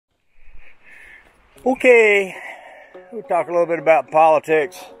Okay, we'll talk a little bit about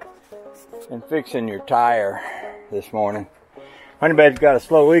politics and fixing your tire this morning. Honeybad's got a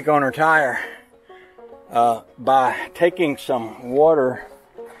slow leak on her tire. By taking some water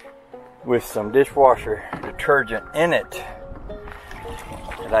with some dishwasher detergent in it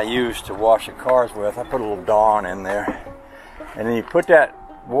that I use to wash the cars with, I put a little Dawn in there. And then you put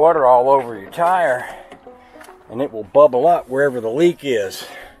that water all over your tire and it will bubble up wherever the leak is.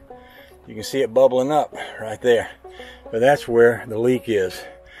 You can see it bubbling up right there. But that's where the leak is.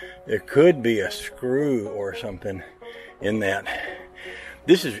 There could be a screw or something in that.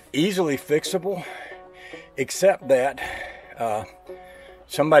 This is easily fixable, except that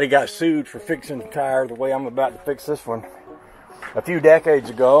somebody got sued for fixing the tire the way I'm about to fix this one a few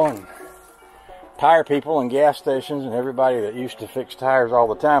decades ago. And tire people and gas stations and everybody that used to fix tires all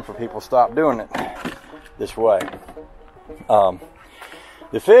the time for people stopped doing it this way.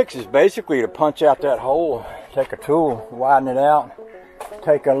 The fix is basically to punch out that hole, take a tool, widen it out,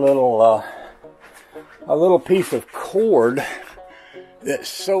 take a little piece of cord that's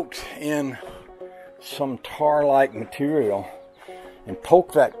soaked in some tar-like material and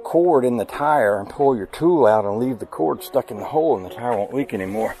poke that cord in the tire and pull your tool out and leave the cord stuck in the hole and the tire won't leak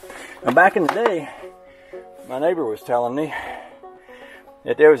anymore. Now back in the day, my neighbor was telling me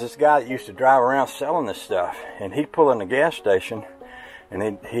that there was this guy that used to drive around selling this stuff, and he'd pull in the gas station and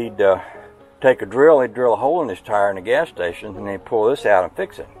he'd take a drill, he'd drill a hole in his tire in the gas station, and he'd pull this out and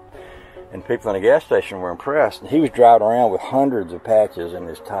fix it. And people in the gas station were impressed. And he was driving around with hundreds of patches in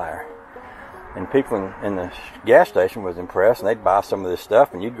his tire. And people in the gas station was impressed, and they'd buy some of this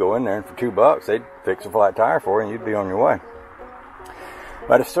stuff, and you'd go in there, and for $2, they'd fix a flat tire for you, and you'd be on your way.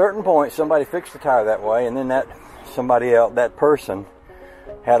 But at a certain point, somebody fixed the tire that way, and then that person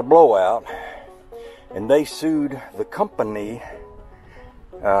had a blowout, and they sued the company.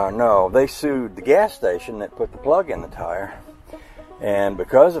 They sued the gas station that put the plug in the tire. And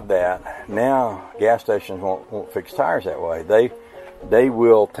because of that, now gas stations won't fix tires that way. They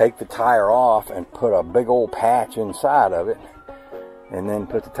will take the tire off and put a big old patch inside of it and then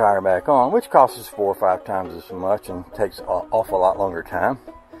put the tire back on, which costs us 4 or 5 times as much and takes an awful lot longer time.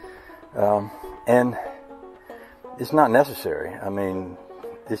 And it's not necessary. I mean,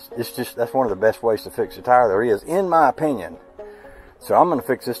 it's just, that's one of the best ways to fix a tire there is, in my opinion. So I'm going to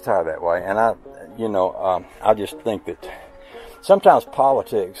fix this tire that way. And I just think that sometimes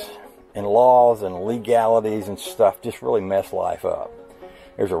politics and laws and legalities and stuff just really mess life up.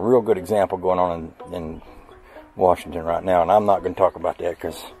 There's a real good example going on in Washington right now, and I'm not going to talk about that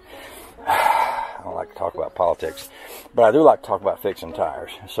because I don't like to talk about politics, but I do like to talk about fixing tires.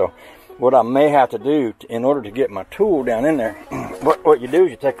 So what I may have to do in order to get my tool down in there, what you do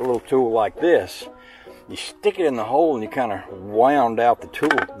is you take a little tool like this, you stick it in the hole, and you kind of wound out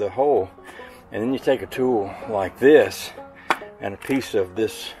the hole, and then you take a tool like this, and a piece of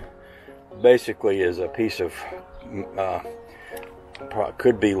this basically is a piece of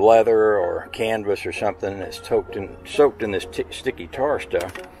could be leather or canvas or something that's soaked in this sticky tar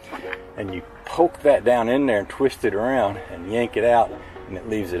stuff, and you poke that down in there and twist it around and yank it out, and it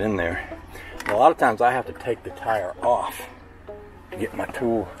leaves it in there. And a lot of times I have to take the tire off to get my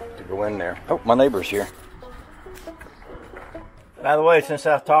tool to go in there. Oh, my neighbor's here. By the way, since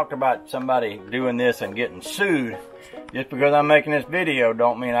I've talked about somebody doing this and getting sued, just because I'm making this video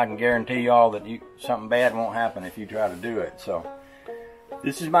don't mean I can guarantee y'all that something bad won't happen if you try to do it. So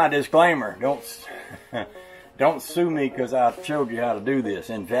this is my disclaimer. Don't sue me because I showed you how to do this.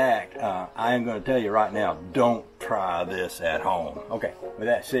 In fact, I am going to tell you right now, don't try this at home. Okay, with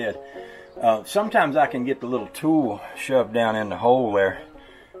that said, sometimes I can get the little tool shoved down in the hole there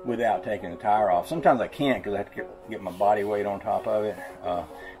without taking the tire off. Sometimes I can't because I have to get my body weight on top of it.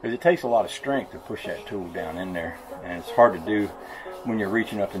 Because it takes a lot of strength to push that tool down in there, and it's hard to do when you're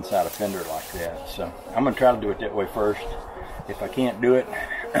reaching up inside a fender like that. So I'm going to try to do it that way first. If I can't do it,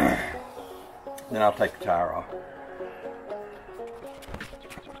 then I'll take the tire off.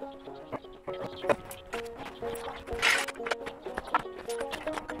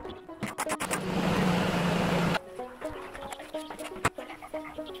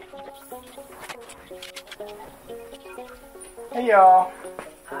 Hey y'all.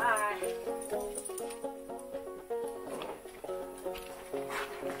 Hi.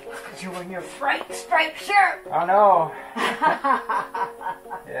 You in your striped shirt. I know.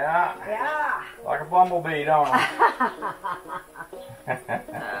 Yeah. Yeah. Like a bumblebee, don't I?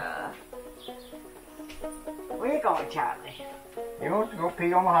 Where you going, Charlie? You want to go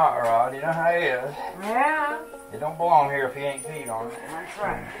pee on the hot rod. You know how it is. Yeah. It don't belong here if you ain't peed on it. That's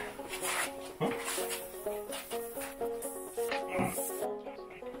right.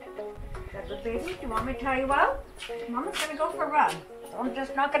 But baby, do you want me to tell you out? Mama's gonna go for a run. I'm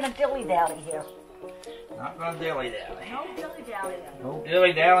just not gonna dilly-dally here. Not gonna dilly-dally. No dilly-dallying. No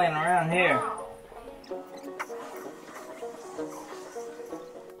dilly-dallying around here. No.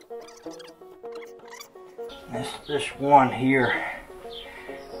 This one here,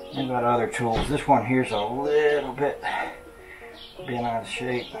 I've got other tools. This one here's a little bit bent out of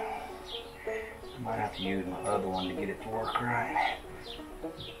shape. I might have to use my other one to get it to work right.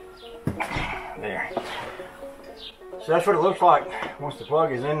 There. So that's what it looks like once the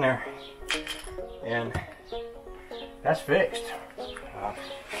plug is in there. And that's fixed.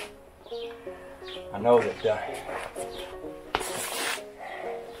 I know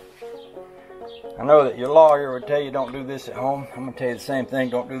that your lawyer would tell you don't do this at home. I'm going to tell you the same thing.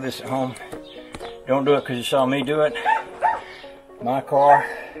 Don't do this at home. Don't do it because you saw me do it. My car.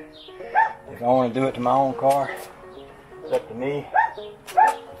 If I want to do it to my own car, it's up to me.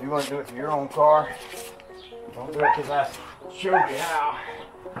 If you want to do it to your own car, don't do it because I showed you how.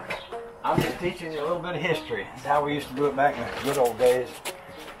 I'm just teaching you a little bit of history. It's how we used to do it back in the good old days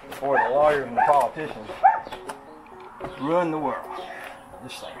before the lawyers and the politicians ruined the world.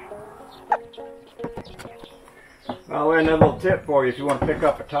 Just saying. By the way, another little tip for you if you want to pick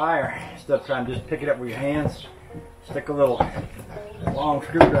up a tire, instead of trying to just pick it up with your hands, stick a little long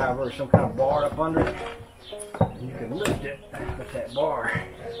screwdriver or some kind of bar up under it. And you can lift it with that bar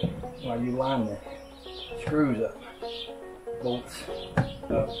while you line the screws up, bolts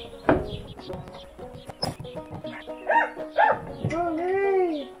up.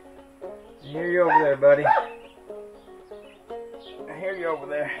 I hear you over there, buddy. I hear you over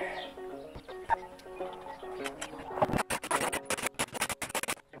there.